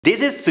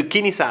This is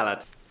zucchini salad.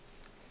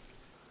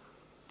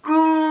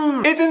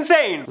 It's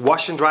insane!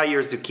 Wash and dry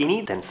your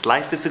zucchini, then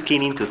slice the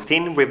zucchini into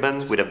thin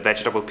ribbons with a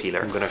vegetable peeler.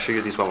 I'm gonna show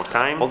you this one more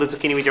time. Hold the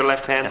zucchini with your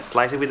left hand and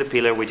slice it with the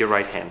peeler with your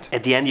right hand.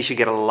 At the end you should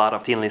get a lot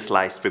of thinly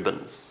sliced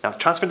ribbons. Now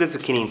transfer the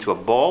zucchini into a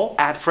bowl,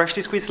 add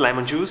freshly squeezed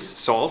lemon juice,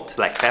 salt,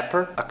 black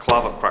pepper, a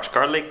clove of crushed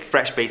garlic,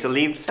 fresh basil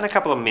leaves, and a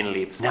couple of mint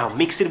leaves. Now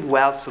mix it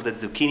well so the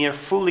zucchini are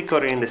fully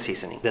coated in the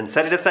seasoning. Then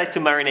set it aside to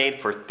marinate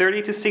for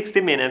 30 to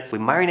 60 minutes. We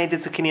marinate the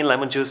zucchini in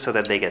lemon juice so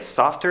that they get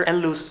softer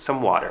and lose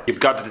some water. You've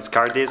got to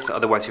discard this,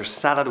 otherwise your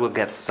salad will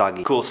get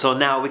soggy. Cool, so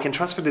now we can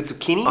transfer the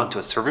zucchini onto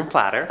a serving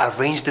platter,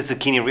 arrange the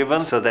zucchini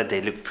ribbons so that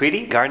they look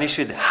pretty, garnish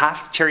with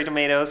half cherry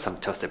tomatoes, some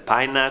toasted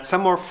pine nuts,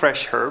 some more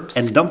fresh herbs,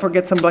 and don't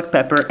forget some black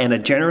pepper and a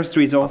generous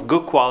drizzle of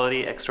good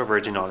quality extra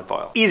virgin olive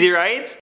oil. Easy, right?